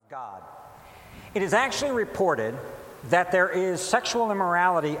God. It is actually reported that there is sexual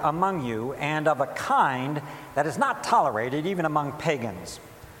immorality among you, and of a kind that is not tolerated even among pagans.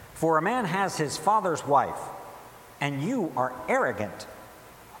 For a man has his father's wife, and you are arrogant.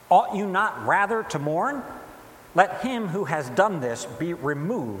 Ought you not rather to mourn? Let him who has done this be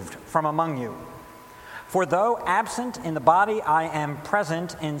removed from among you. For though absent in the body, I am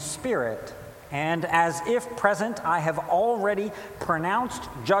present in spirit, and as if present, I have already pronounced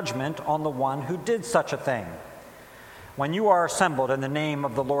judgment on the one who did such a thing. When you are assembled in the name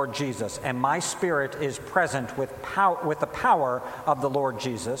of the Lord Jesus, and my spirit is present with the power of the Lord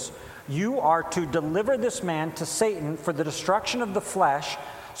Jesus, you are to deliver this man to Satan for the destruction of the flesh,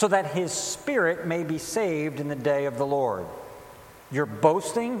 so that his spirit may be saved in the day of the Lord. Your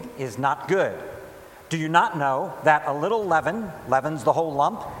boasting is not good. Do you not know that a little leaven leavens the whole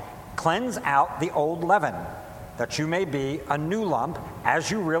lump? Cleanse out the old leaven, that you may be a new lump,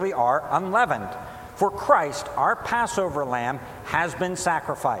 as you really are unleavened. For Christ, our Passover lamb, has been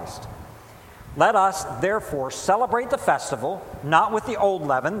sacrificed. Let us, therefore, celebrate the festival, not with the old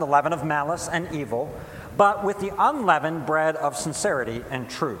leaven, the leaven of malice and evil, but with the unleavened bread of sincerity and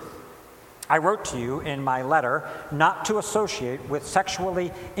truth. I wrote to you in my letter not to associate with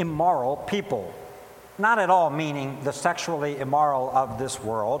sexually immoral people. Not at all meaning the sexually immoral of this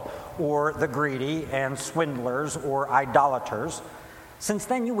world, or the greedy and swindlers or idolaters, since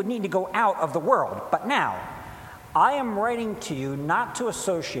then you would need to go out of the world. But now, I am writing to you not to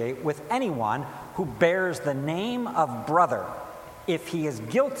associate with anyone who bears the name of brother, if he is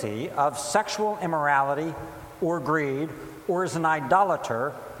guilty of sexual immorality or greed, or is an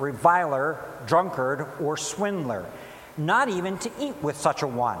idolater, reviler, drunkard, or swindler, not even to eat with such a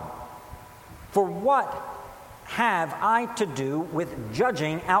one. For what have I to do with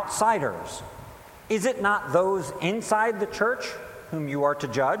judging outsiders? Is it not those inside the church whom you are to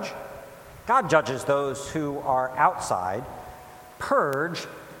judge? God judges those who are outside. Purge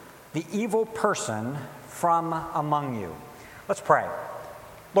the evil person from among you. Let's pray.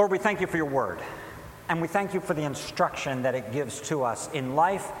 Lord, we thank you for your word, and we thank you for the instruction that it gives to us in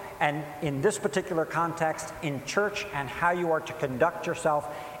life, and in this particular context, in church, and how you are to conduct yourself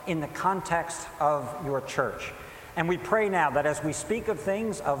in the context of your church. And we pray now that as we speak of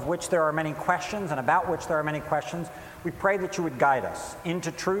things of which there are many questions and about which there are many questions, we pray that you would guide us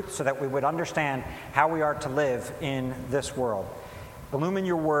into truth so that we would understand how we are to live in this world. Illumine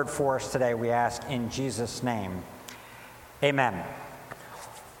your word for us today, we ask in Jesus' name. Amen.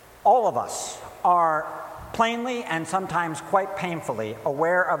 All of us are plainly and sometimes quite painfully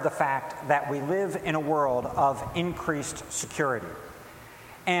aware of the fact that we live in a world of increased security.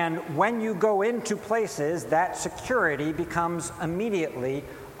 And when you go into places, that security becomes immediately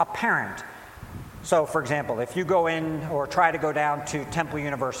apparent. So, for example, if you go in or try to go down to Temple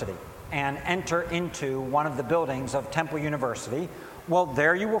University and enter into one of the buildings of Temple University, well,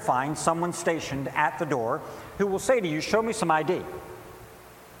 there you will find someone stationed at the door who will say to you, "Show me some ID.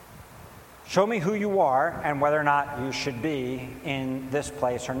 Show me who you are and whether or not you should be in this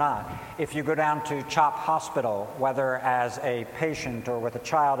place or not." If you go down to CHOP Hospital, whether as a patient or with a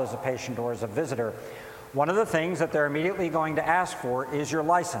child as a patient or as a visitor, one of the things that they're immediately going to ask for is your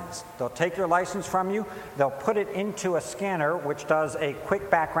license. They'll take your license from you, they'll put it into a scanner which does a quick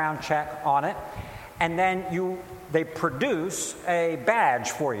background check on it, and then they produce a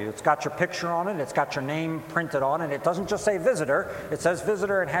badge for you. It's got your picture on it, it's got your name printed on it. It doesn't just say visitor, it says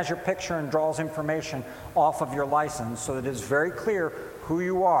visitor, it has your picture and draws information off of your license so that it is very clear who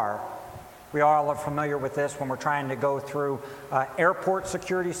you are. We all are familiar with this when we're trying to go through airport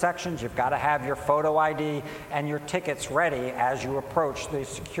security sections. You've got to have your photo ID and your tickets ready as you approach the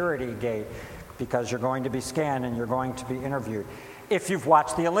security gate because you're going to be scanned and you're going to be interviewed. If you've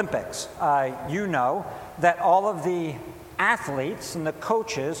watched the Olympics, you know that all of the athletes and the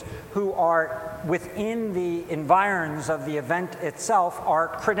coaches who are within the environs of the event itself are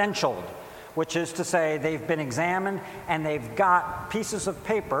credentialed, which is to say they've been examined and they've got pieces of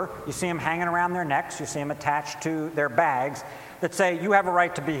paper. You see them hanging around their necks, you see them attached to their bags that say you have a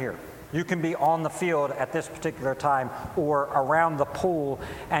right to be here. You can be on the field at this particular time or around the pool,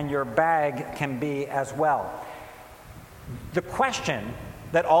 and your bag can be as well. The question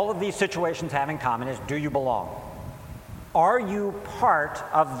that all of these situations have in common is, do you belong? Are you part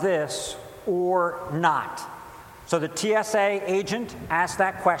of this or not? So the TSA agent asks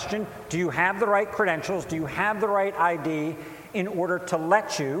that question, do you have the right credentials? Do you have the right ID in order to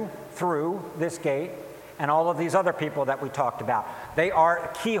let you through this gate? And all of these other people that we talked about. They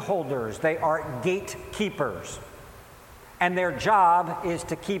are key holders. They are gatekeepers. And their job is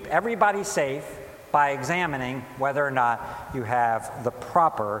to keep everybody safe by examining whether or not you have the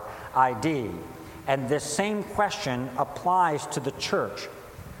proper ID. And this same question applies to the church.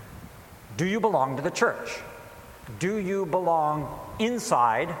 Do you belong to the church? Do you belong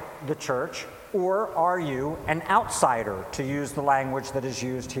inside the church, or are you an outsider, to use the language that is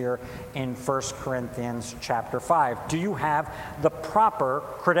used here in 1 Corinthians chapter 5? Do you have the proper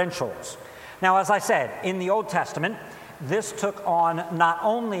credentials? Now, as I said, in the Old Testament, this took on not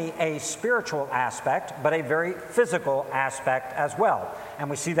only a spiritual aspect, but a very physical aspect as well. And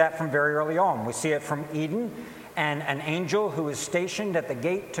we see that from very early on. We see it from Eden, and an angel who is stationed at the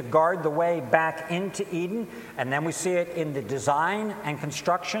gate to guard the way back into Eden. And then we see it in the design and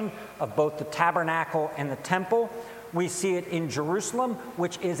construction of both the tabernacle and the temple. We see it in Jerusalem,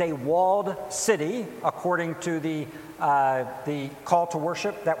 which is a walled city, according to the call to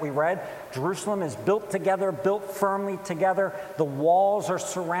worship that we read. Jerusalem is built together, built firmly together. The walls are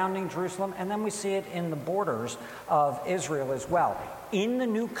surrounding Jerusalem. And then we see it in the borders of Israel as well. In the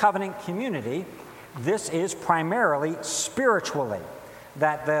New Covenant community, this is primarily spiritually,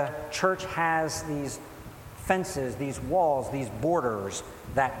 that the church has these fences, these walls, these borders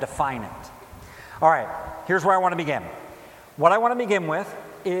that define it. All right, here's where I want to begin. What I want to begin with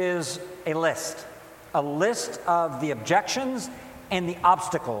is a list of the objections and the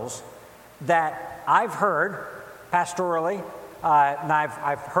obstacles that I've heard pastorally, and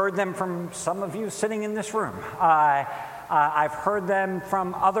I've heard them from some of you sitting in this room. I've heard them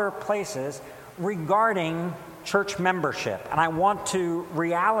from other places regarding church membership, and I want to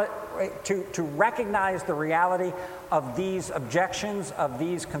recognize the reality of these objections, of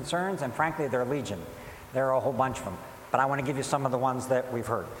these concerns, and frankly, they're legion. There are a whole bunch of them, but I want to give you some of the ones that we've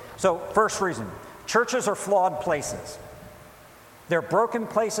heard. So, first reason, churches are flawed places. They're broken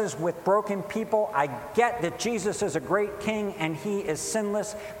places with broken people. I get that Jesus is a great king and he is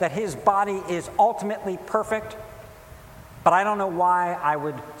sinless, that his body is ultimately perfect, but I don't know why I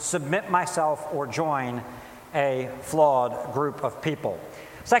would submit myself or join a flawed group of people.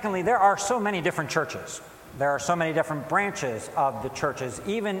 Secondly, there are so many different churches. There are so many different branches of the churches,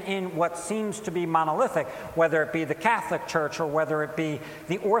 even in what seems to be monolithic, whether it be the Catholic Church or whether it be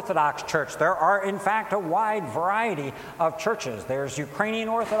the Orthodox Church. There are, in fact, a wide variety of churches. There's Ukrainian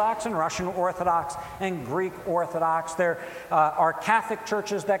Orthodox and Russian Orthodox and Greek Orthodox. There are Catholic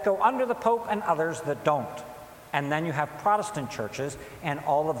churches that go under the Pope and others that don't. And then you have Protestant churches and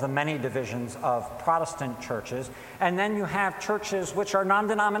all of the many divisions of Protestant churches. And then you have churches which are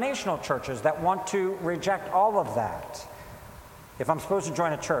non-denominational churches that want to reject all of that. If I'm supposed to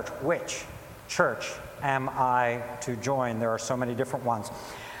join a church, which church am I to join? There are so many different ones.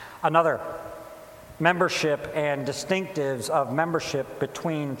 Another, membership and distinctives of membership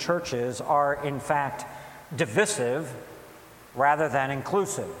between churches are in fact divisive rather than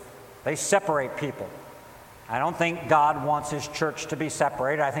inclusive. They separate people. I don't think God wants his church to be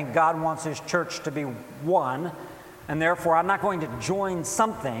separated. I think God wants his church to be one, and therefore I'm not going to join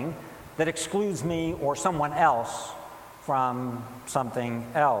something that excludes me or someone else from something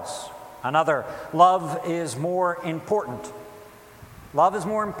else. Another, love is more important. Love is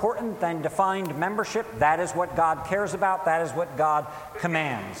more important than defined membership. That is what God cares about. That is what God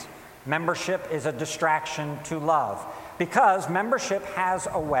commands. Membership is a distraction to love, because membership has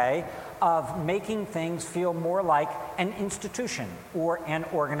a way of making things feel more like an institution or an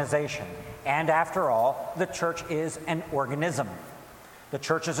organization. And after all, the church is an organism. The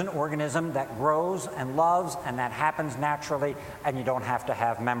church is an organism that grows and loves, and that happens naturally, and you don't have to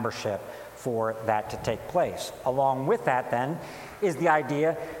have membership for that to take place. Along with that, then, is the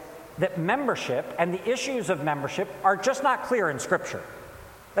idea that membership and the issues of membership are just not clear in Scripture.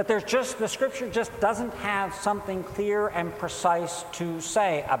 That the Scripture just doesn't have something clear and precise to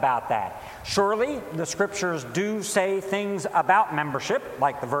say about that. Surely, the Scriptures do say things about membership,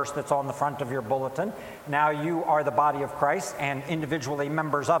 like the verse that's on the front of your bulletin. Now you are the body of Christ and individually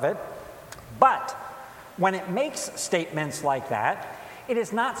members of it. But when it makes statements like that, it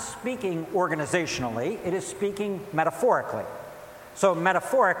is not speaking organizationally, it is speaking metaphorically. So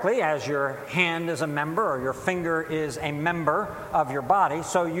metaphorically, as your hand is a member or your finger is a member of your body,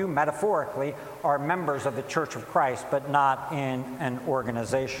 so you metaphorically are members of the Church of Christ, but not in an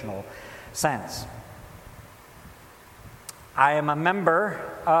organizational sense. I am a member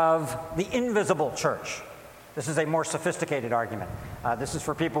of the invisible church. This is a more sophisticated argument. This is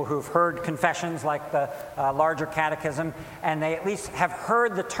for people who've heard confessions like the larger catechism, and they at least have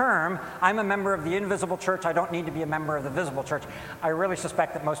heard the term, I'm a member of the invisible church, I don't need to be a member of the visible church. I really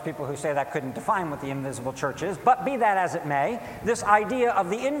suspect that most people who say that couldn't define what the invisible church is, but be that as it may, this idea of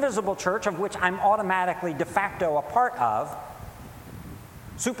the invisible church, of which I'm automatically de facto a part of,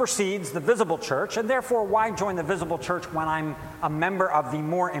 supersedes the visible church, and therefore why join the visible church when I'm a member of the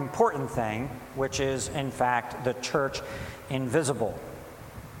more important thing, which is, in fact, the church invisible?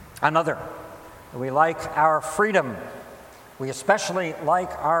 Another, we like our freedom. We especially like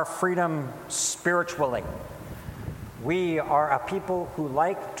our freedom spiritually. We are a people who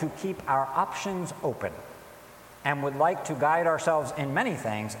like to keep our options open and would like to guide ourselves in many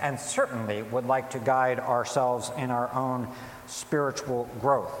things, and certainly would like to guide ourselves in our own spiritual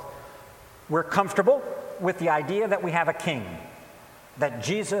growth. We're comfortable with the idea that we have a king, that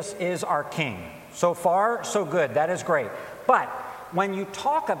Jesus is our king. So far, so good. That is great. But when you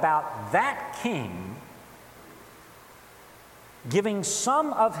talk about that king giving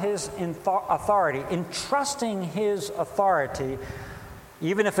some of his authority, entrusting his authority,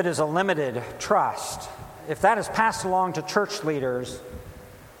 even if it is a limited trust, if that is passed along to church leaders,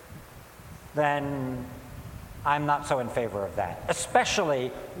 then I'm not so in favor of that, especially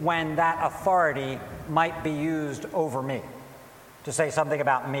when that authority might be used over me, to say something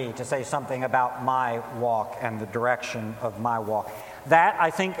about me, to say something about my walk and the direction of my walk. That, I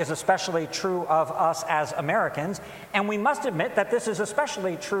think, is especially true of us as Americans, and we must admit that this is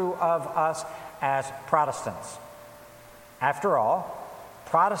especially true of us as Protestants. After all,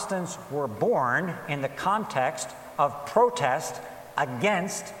 Protestants were born in the context of protest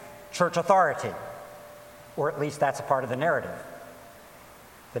against church authority, or at least that's a part of the narrative.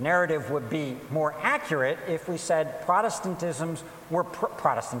 The narrative would be more accurate if we said Protestants were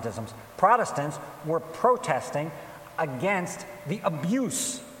protesting against the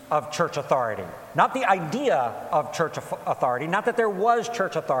abuse of church authority. Not the idea of church authority, not that there was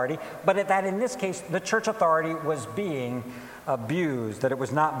church authority, but that in this case the church authority was being abused, that it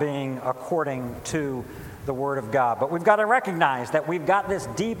was not being according to the Word of God. But we've got to recognize that we've got this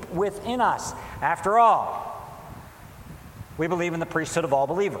deep within us. After all, we believe in the priesthood of all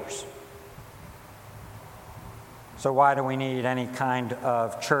believers. So why do we need any kind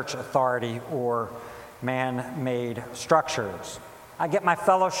of church authority or man-made structures? I get my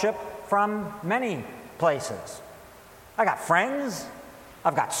fellowship from many places. I got friends,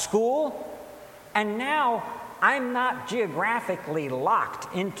 I've got school, and now I'm not geographically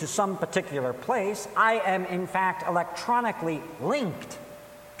locked into some particular place. I am, in fact, electronically linked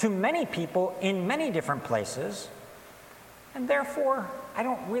to many people in many different places, and therefore I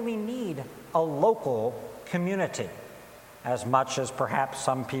don't really need a local community as much as perhaps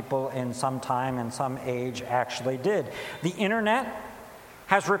some people in some time and some age actually did. The internet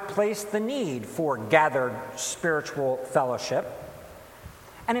has replaced the need for gathered spiritual fellowship.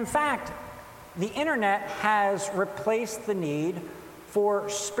 And in fact, the internet has replaced the need for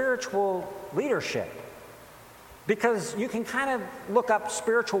spiritual leadership, because you can kind of look up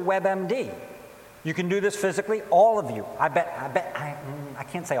spiritual WebMD. You can do this physically, all of you. I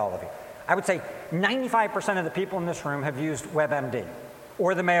can't say all of you. I would say 95% of the people in this room have used WebMD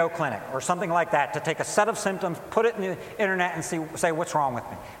or the Mayo Clinic or something like that to take a set of symptoms, put it in the internet and say what's wrong with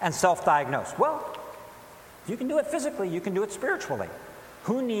me, and self-diagnose. Well, if you can do it physically, you can do it spiritually.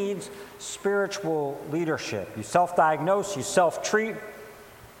 Who needs spiritual leadership? You self-diagnose, you self-treat,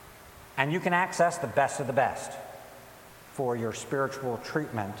 and you can access the best of the best for your spiritual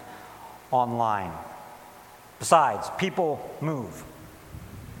treatment online. Besides, people move.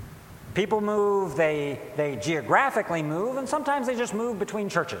 People move, they geographically move, and sometimes they just move between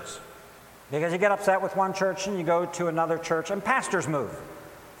churches. Because you get upset with one church and you go to another church, and pastors move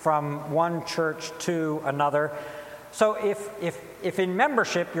from one church to another. So if in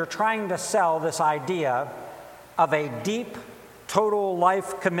membership you're trying to sell this idea of a deep, total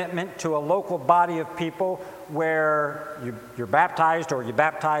life commitment to a local body of people where you're baptized or you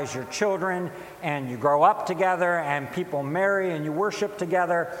baptize your children and you grow up together and people marry and you worship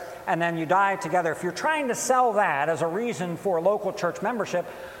together and then you die together, if you're trying to sell that as a reason for local church membership,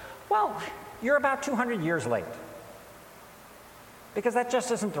 well, you're about 200 years late. Because that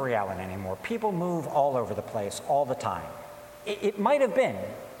just isn't the reality anymore. People move all over the place all the time. It might have been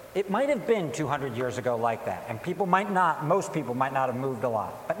 200 years ago like that, and most people might not have moved a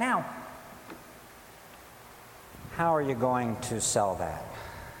lot. But now, how are you going to sell that?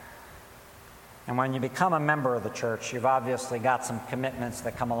 And when you become a member of the church, you've obviously got some commitments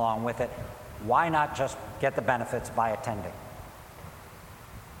that come along with it. Why not just get the benefits by attending?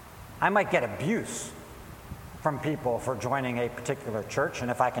 I might get abuse from people for joining a particular church,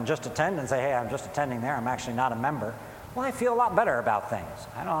 and if I can just attend and say, hey, I'm just attending there, I'm actually not a member, well, I feel a lot better about things.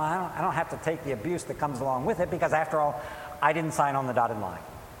 I don't have to take the abuse that comes along with it, because after all, I didn't sign on the dotted line.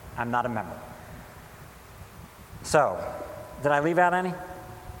 I'm not a member. So, did I leave out any?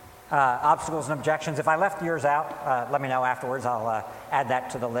 obstacles and objections. If I left yours out, let me know afterwards. I'll add that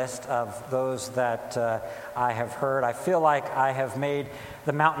to the list of those that I have heard. I feel like I have made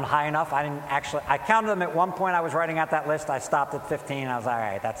the mountain high enough. I counted them at one point. I was writing out that list. I stopped at 15. I was like, all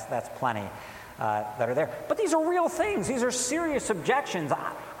right, that's plenty that are there. But these are real things. These are serious objections.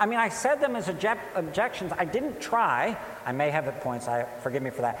 I mean, I said them as objections. I didn't try. I may have at points. Forgive me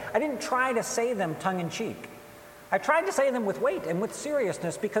for that. I didn't try to say them tongue-in-cheek. I tried to say them with weight and with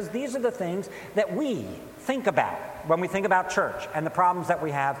seriousness because these are the things that we think about when we think about church and the problems that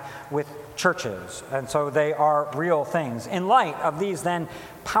we have with churches. And so they are real things. In light of these then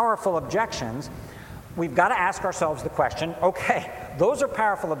powerful objections, we've got to ask ourselves the question, okay, those are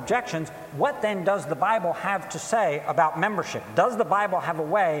powerful objections. What then does the Bible have to say about membership? Does the Bible have a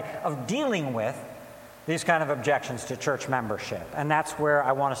way of dealing with these kind of objections to church membership? And that's where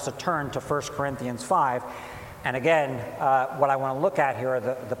I want us to turn to 1 Corinthians 5. And again, what I want to look at here are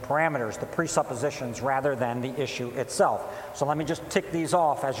the parameters, the presuppositions, rather than the issue itself. So let me just tick these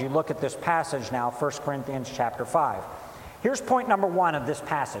off as you look at this passage now, 1 Corinthians chapter 5. Here's point number 1 of this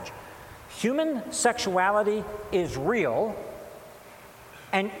passage. Human sexuality is real,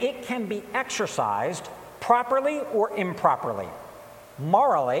 and it can be exercised properly or improperly,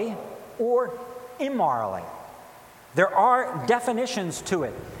 morally or immorally. There are definitions to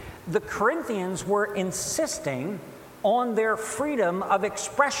it. The Corinthians were insisting on their freedom of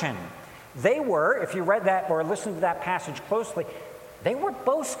expression. They were, if you read that or listened to that passage closely, they were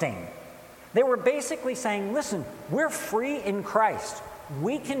boasting. They were basically saying, listen, we're free in Christ.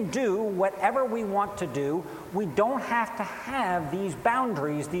 We can do whatever we want to do. We don't have to have these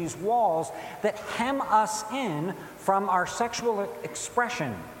boundaries, these walls that hem us in from our sexual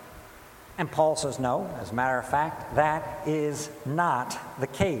expression. And Paul says, no, as a matter of fact, that is not the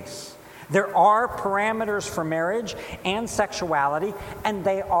case. There are parameters for marriage and sexuality, and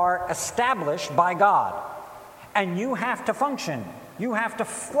they are established by God. And you have to function. You have to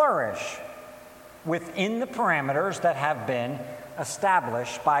flourish within the parameters that have been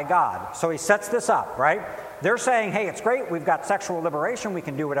established by God. So he sets this up, right? They're saying, hey, it's great. We've got sexual liberation. We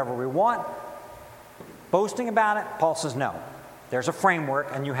can do whatever we want. Boasting about it, Paul says, no. There's a framework,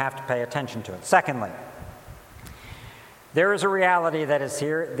 and you have to pay attention to it. Secondly, there is a reality that is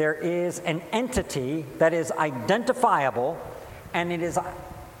here. There is an entity that is identifiable, and it is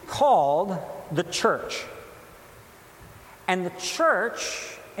called the church. And the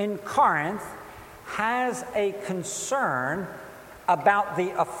church in Corinth has a concern about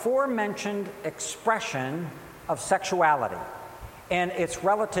the aforementioned expression of sexuality and its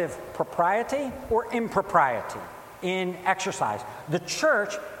relative propriety or impropriety in exercise. The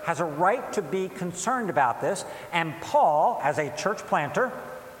church has a right to be concerned about this, and Paul, as a church planter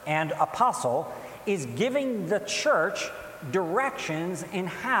and apostle, is giving the church directions in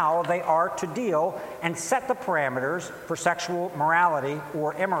how they are to deal and set the parameters for sexual morality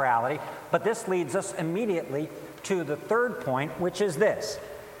or immorality. But this leads us immediately to the third point, which is this.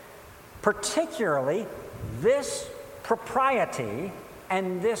 Particularly, this propriety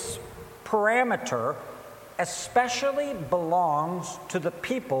and this parameter especially belongs to the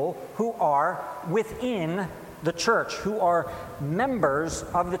people who are within the church, who are members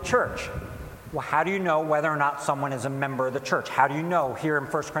of the church. Well, how do you know whether or not someone is a member of the church? How do you know here in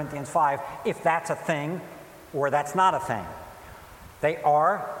 1 Corinthians 5 if that's a thing or that's not a thing? They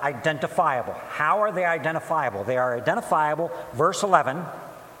are identifiable. How are they identifiable? They are identifiable, verse 11,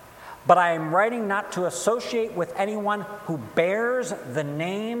 but I am writing not to associate with anyone who bears the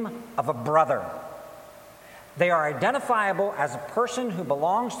name of a brother. They are identifiable as a person who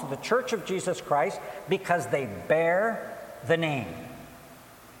belongs to the Church of Jesus Christ because they bear the name,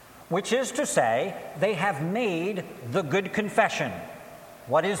 which is to say, they have made the good confession.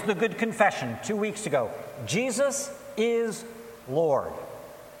 What is the good confession? 2 weeks ago, Jesus is Lord.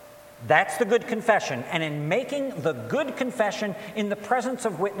 That's the good confession. And in making the good confession in the presence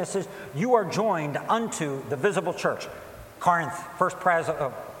of witnesses, you are joined unto the visible church. Corinth, first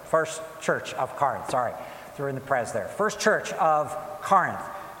church of Corinth, sorry. Threw in the pres there. First church of Corinth.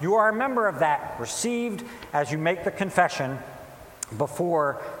 You are a member of that, received as you make the confession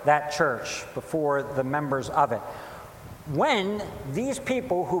before that church, before the members of it. When these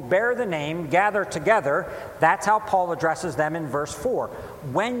people who bear the name gather together, that's how Paul addresses them in verse 4.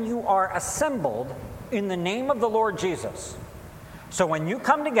 When you are assembled in the name of the Lord Jesus. So when you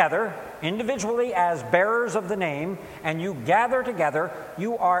come together individually as bearers of the name and you gather together,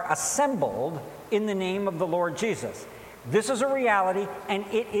 you are assembled in the name of the Lord Jesus. This is a reality, and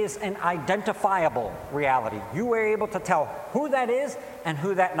it is an identifiable reality. You are able to tell who that is and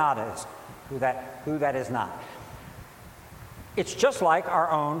who that not is, who that is not. It's just like our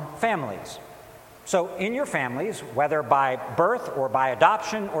own families. So in your families, whether by birth or by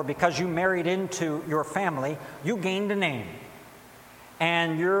adoption or because you married into your family, you gained a name.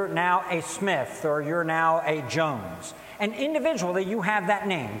 And you're now a Smith or you're now a Jones. And individually, you have that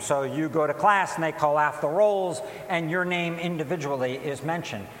name. So you go to class and they call off the rolls and your name individually is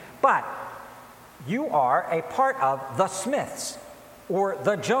mentioned. But you are a part of the Smiths or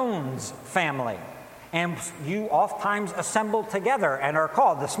the Jones family. And you oftentimes assemble together and are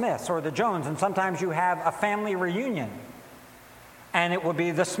called the Smiths or the Jones. And sometimes you have a family reunion. And it will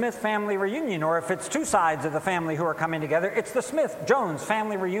be the Smith family reunion. Or if it's two sides of the family who are coming together, it's the Smith-Jones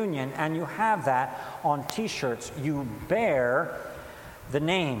family reunion. And you have that on T-shirts. You bear the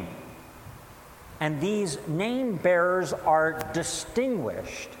name. And these name bearers are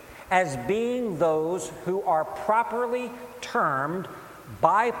distinguished as being those who are properly termed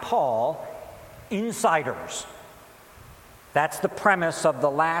by Paul insiders. That's the premise of the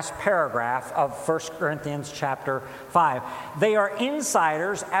last paragraph of 1 Corinthians chapter 5. They are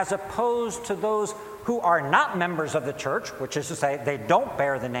insiders as opposed to those who are not members of the church, which is to say they don't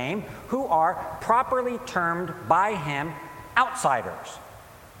bear the name, who are properly termed by him outsiders.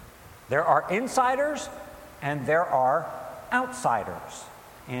 There are insiders and there are outsiders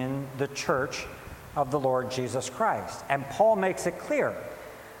in the church of the Lord Jesus Christ. And Paul makes it clear.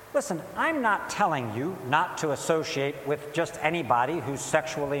 Listen, I'm not telling you not to associate with just anybody who's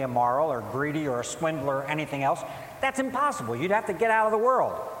sexually immoral or greedy or a swindler or anything else. That's impossible. You'd have to get out of the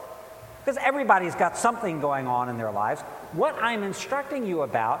world. Because everybody's got something going on in their lives. What I'm instructing you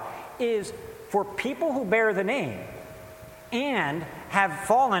about is for people who bear the name and have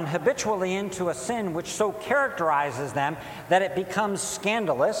fallen habitually into a sin which so characterizes them that it becomes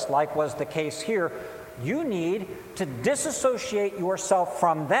scandalous, like was the case here, you need to disassociate yourself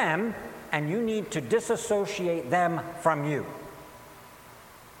from them, and you need to disassociate them from you.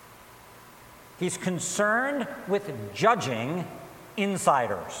 He's concerned with judging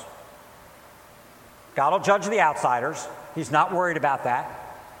insiders. God will judge the outsiders. He's not worried about that.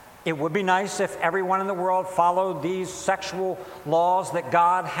 It would be nice if everyone in the world followed these sexual laws that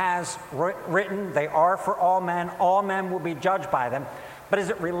God has written. They are for all men. All men will be judged by them. But as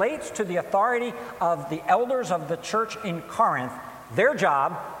it relates to the authority of the elders of the church in Corinth, their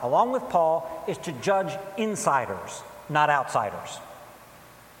job, along with Paul, is to judge insiders, not outsiders.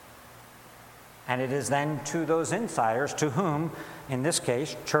 And it is then to those insiders to whom, in this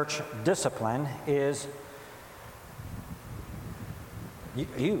case, church discipline is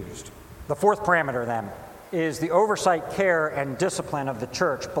used. The fourth parameter, then, is the oversight, care, and discipline of the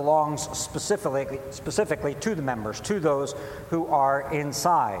church belongs specifically to the members, to those who are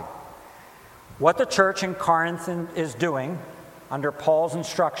inside. What the church in Corinth is doing, under Paul's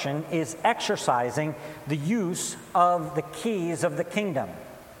instruction, is exercising the use of the keys of the kingdom.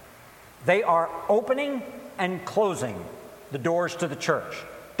 They are opening and closing the doors to the church.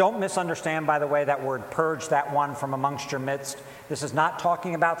 Don't misunderstand, by the way, that word purge that one from amongst your midst. This is not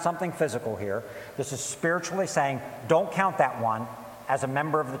talking about something physical here. This is spiritually saying, don't count that one as a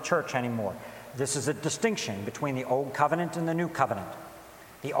member of the church anymore. This is a distinction between the Old Covenant and the New Covenant.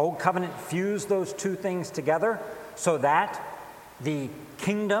 The Old Covenant fused those two things together so that the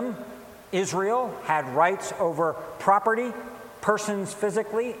kingdom, Israel, had rights over property, persons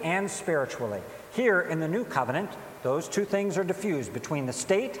physically and spiritually. Here in the New Covenant, those two things are diffused between the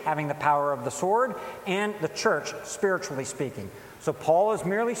state having the power of the sword and the church, spiritually speaking. So Paul is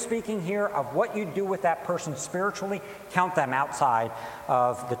merely speaking here of what you do with that person spiritually. Count them outside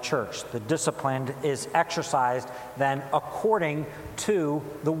of the church. The discipline is exercised then according to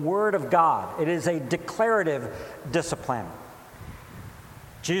the Word of God. It is a declarative discipline.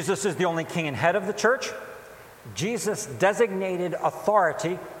 Jesus is the only king and head of the church. Jesus designated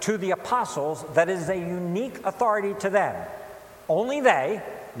authority to the apostles that is a unique authority to them. Only they,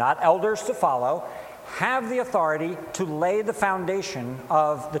 not elders to follow, have the authority to lay the foundation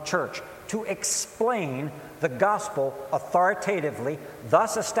of the church, to explain the gospel authoritatively,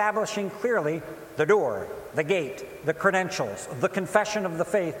 thus establishing clearly the door, the gate, the credentials, the confession of the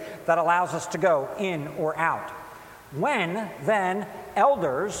faith that allows us to go in or out. When, then,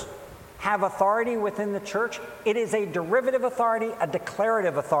 elders have authority within the church, it is a derivative authority, a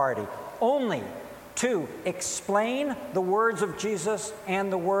declarative authority, only to explain the words of Jesus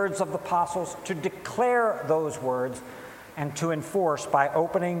and the words of the apostles, to declare those words, and to enforce by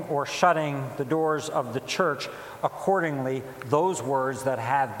opening or shutting the doors of the church accordingly those words that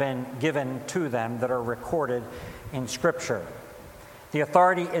have been given to them that are recorded in Scripture. The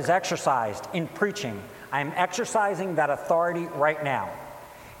authority is exercised in preaching. I am exercising that authority right now.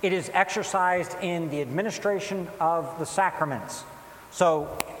 It is exercised in the administration of the sacraments.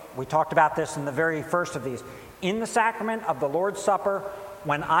 So we talked about this in the very first of these. In the sacrament of the Lord's Supper,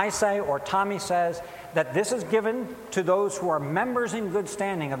 when I say or Tommy says that this is given to those who are members in good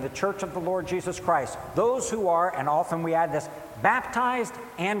standing of the Church of the Lord Jesus Christ, those who are, and often we add this, baptized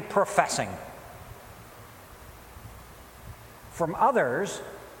and professing. From others,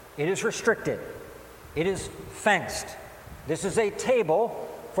 it is restricted. It is fenced. This is a table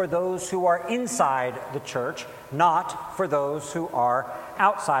for those who are inside the church, not for those who are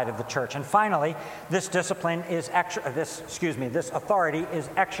outside of the church. And finally, this authority is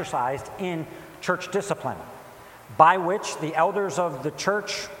exercised in church discipline, by which the elders of the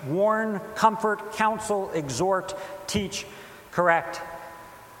church warn, comfort, counsel, exhort, teach, correct,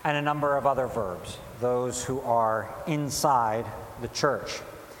 and a number of other verbs, those who are inside the church.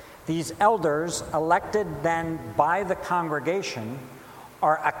 These elders, elected then by the congregation,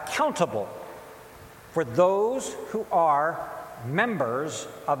 are accountable for those who are members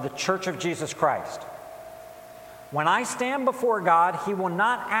of the Church of Jesus Christ. When I stand before God, He will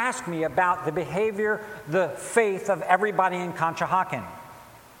not ask me about the behavior, the faith of everybody in Conshohocken.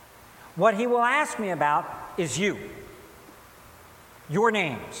 What He will ask me about is you, your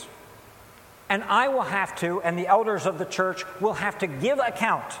names. And I will have to, and the elders of the church will have to give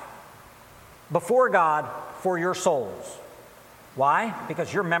account before God for your souls. Why?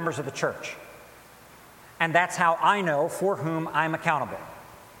 Because you're members of the church. And that's how I know for whom I'm accountable.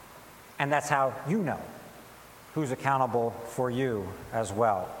 And that's how you know who's accountable for you as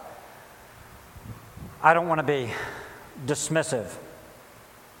well. I don't want to be dismissive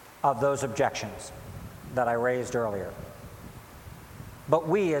of those objections that I raised earlier. But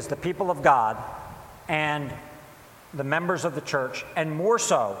we, as the people of God and the members of the church, and more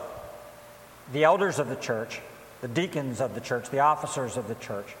so, the elders of the church, the deacons of the church, the officers of the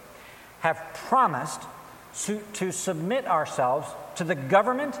church, have promised to submit ourselves to the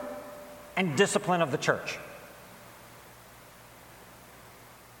government and discipline of the church.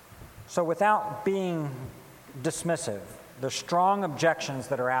 So without being dismissive, the strong objections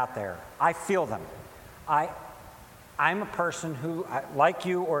that are out there, I feel them. I'm a person who, like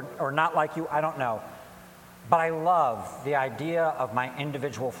you or not like you, I don't know, but I love the idea of my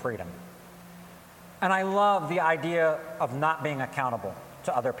individual freedom. And I love the idea of not being accountable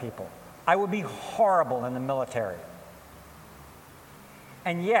to other people. I would be horrible in the military.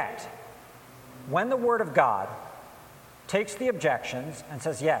 And yet, when the Word of God takes the objections and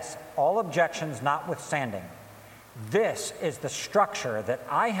says, yes, all objections notwithstanding, this is the structure that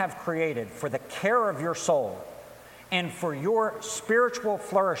I have created for the care of your soul and for your spiritual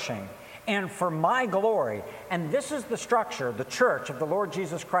flourishing and for my glory. And this is the structure, the church of the Lord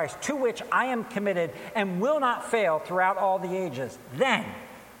Jesus Christ, to which I am committed and will not fail throughout all the ages. Then,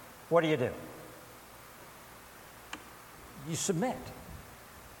 what do? You submit.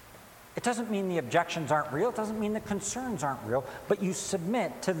 It doesn't mean the objections aren't real. It doesn't mean the concerns aren't real. But you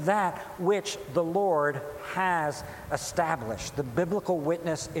submit to that which the Lord has established. The biblical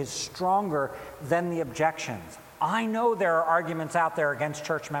witness is stronger than the objections. I know there are arguments out there against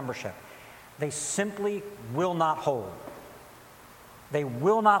church membership. They simply will not hold. They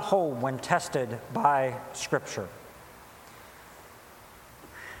will not hold when tested by Scripture.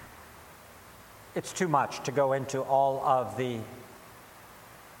 It's too much to go into all of the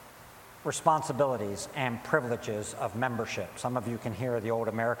responsibilities and privileges of membership. Some of you can hear the old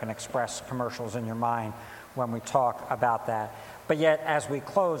American Express commercials in your mind when we talk about that. But yet, as we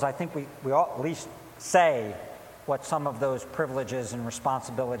close, I think we ought at least say what some of those privileges and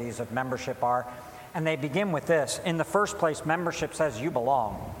responsibilities of membership are. And they begin with this. In the first place, membership says you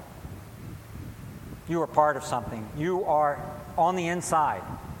belong. You are part of something. You are on the inside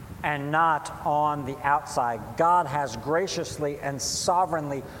and not on the outside. God has graciously and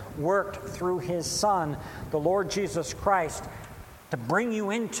sovereignly worked through His Son, the Lord Jesus Christ, to bring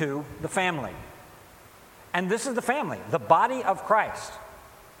you into the family. And this is the family, the body of Christ.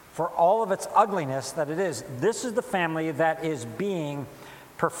 For all of its ugliness that it is, this is the family that is being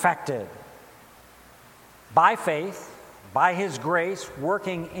perfected. By faith, by His grace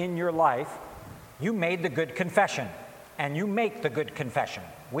working in your life, you made the good confession. And you make the good confession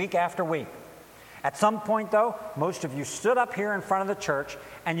week after week. At some point, though, most of you stood up here in front of the church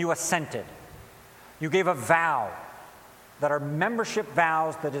and you assented. You gave a vow that are membership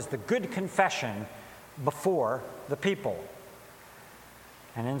vows that is the good confession before the people.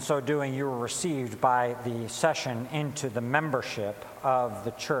 And in so doing, you were received by the session into the membership of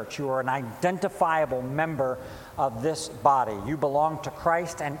the church. You are an identifiable member of this body. You belong to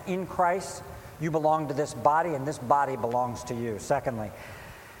Christ, and in Christ, you belong to this body, and this body belongs to you. Secondly,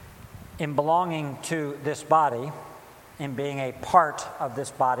 In belonging to this body, in being a part of this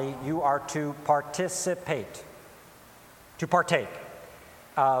body, you are to participate, to partake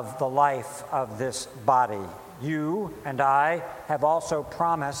of the life of this body. You and I have also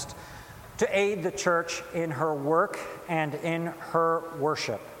promised to aid the church in her work and in her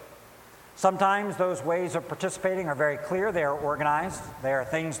worship. Sometimes those ways of participating are very clear. They are organized. They are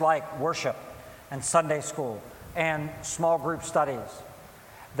things like worship and Sunday school and small group studies.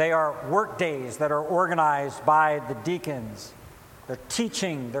 They are work days that are organized by the deacons. They're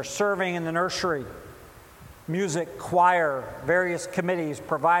teaching, they're serving in the nursery, music, choir, various committees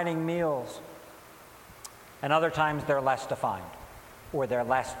providing meals. And other times they're less defined, or they're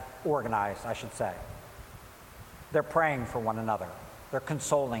less organized, I should say. They're praying for one another. They're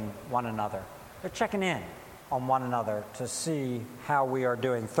consoling one another. They're checking in on one another to see how we are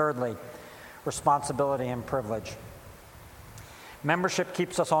doing. Thirdly, responsibility and privilege. Membership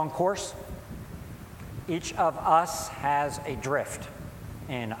keeps us on course. Each of us has a drift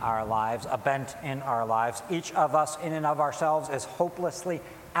in our lives, a bent in our lives. Each of us, in and of ourselves, is hopelessly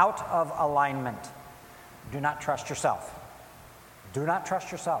out of alignment. Do not trust yourself. Do not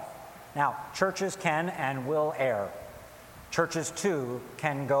trust yourself. Now, churches can and will err. Churches, too,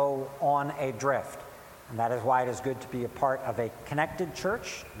 can go on a drift. And that is why it is good to be a part of a connected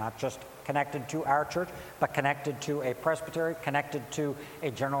church, not just connected to our church, but connected to a presbytery, connected to a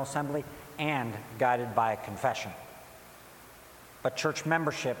general assembly, and guided by a confession. But church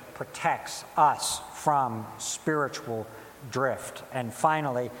membership protects us from spiritual drift. And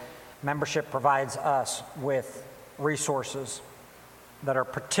finally, membership provides us with resources that are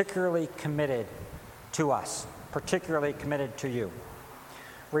particularly committed to us, particularly committed to you.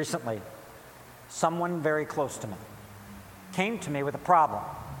 Recently, someone very close to me came to me with a problem.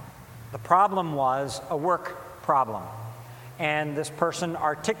 The problem was a work problem. And this person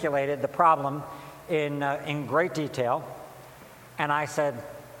articulated the problem in great detail. And I said,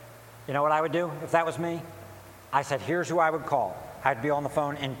 you know what I would do if that was me? I said, here's who I would call. I'd be on the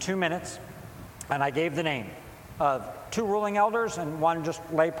phone in 2 minutes. And I gave the name of 2 ruling elders and 1 just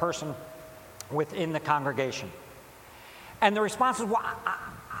lay person within the congregation. And the response was, well,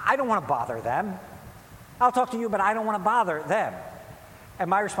 I don't want to bother them. I'll talk to you, but I don't want to bother them. And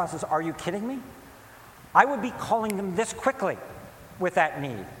my response is, are you kidding me? I would be calling them this quickly with that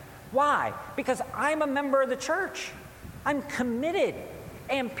need. Why? Because I'm a member of the church. I'm committed,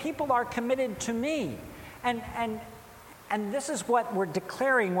 and people are committed to me. And this is what we're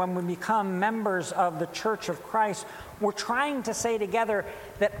declaring when we become members of the Church of Christ. We're trying to say together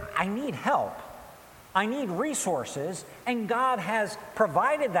that I need help. I need resources, and God has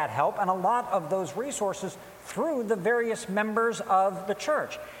provided that help and a lot of those resources through the various members of the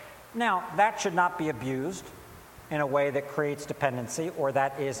church. Now, that should not be abused in a way that creates dependency or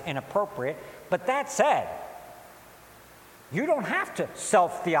that is inappropriate. But that said, you don't have to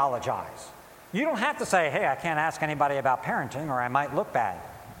self-theologize. You don't have to say, hey, I can't ask anybody about parenting or I might look bad.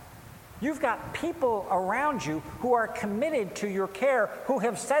 You've got people around you who are committed to your care, who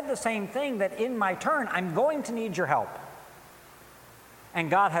have said the same thing, that in my turn, I'm going to need your help.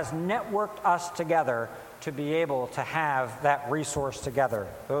 And God has networked us together to be able to have that resource together.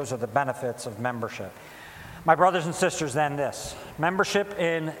 Those are the benefits of membership. My brothers and sisters, then this. Membership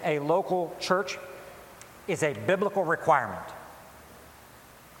in a local church is a biblical requirement.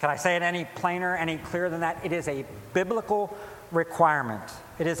 Can I say it any plainer, any clearer than that? It is a biblical requirement.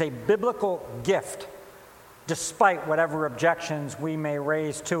 It is a biblical gift, despite whatever objections we may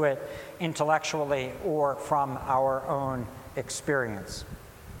raise to it intellectually or from our own experience.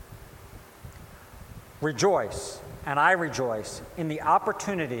 Rejoice, and I rejoice, in the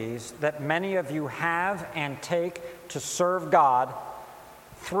opportunities that many of you have and take to serve God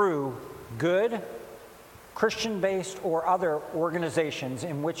through good, Christian-based or other organizations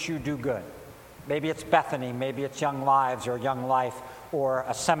in which you do good. Maybe it's Bethany, maybe it's Young Lives or Young Life or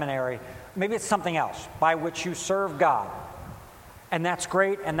a seminary. Maybe it's something else by which you serve God. And that's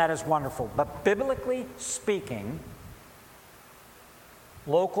great and that is wonderful. But biblically speaking,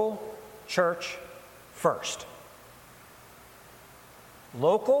 local church first.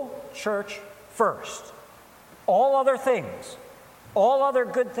 Local church first. All other things, all other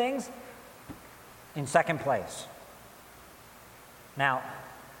good things in second place. Now,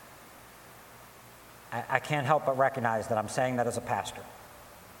 I can't help but recognize that I'm saying that as a pastor.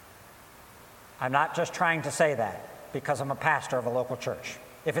 I'm not just trying to say that because I'm a pastor of a local church.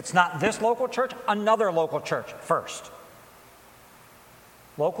 If it's not this local church, another local church first.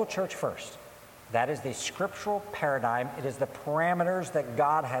 Local church first. That is the scriptural paradigm. It is the parameters that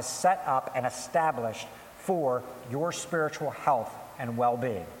God has set up and established for your spiritual health and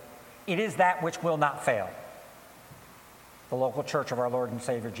well-being. It is that which will not fail. The local church of our Lord and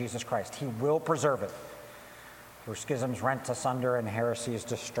Savior Jesus Christ. He will preserve it through schisms, rent asunder, and heresies,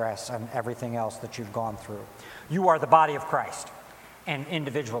 distress, and everything else that you've gone through. You are the body of Christ and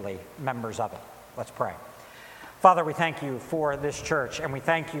individually members of it. Let's pray. Father, we thank you for this church, and we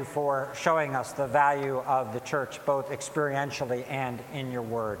thank you for showing us the value of the church, both experientially and in your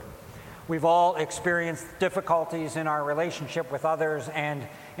word. We've all experienced difficulties in our relationship with others and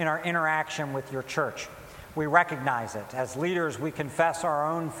in our interaction with your church. We recognize it. As leaders, we confess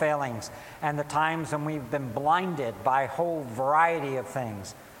our own failings and the times when we've been blinded by a whole variety of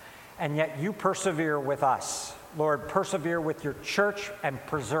things. And yet you persevere with us. Lord, persevere with your church and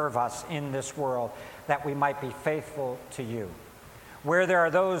preserve us in this world that we might be faithful to you. Where there are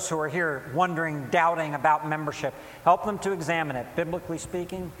those who are here wondering, doubting about membership, help them to examine it, biblically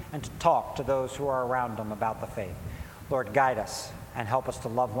speaking, and to talk to those who are around them about the faith. Lord, guide us and help us to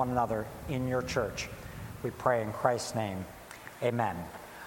love one another in your church. We pray in Christ's name. Amen.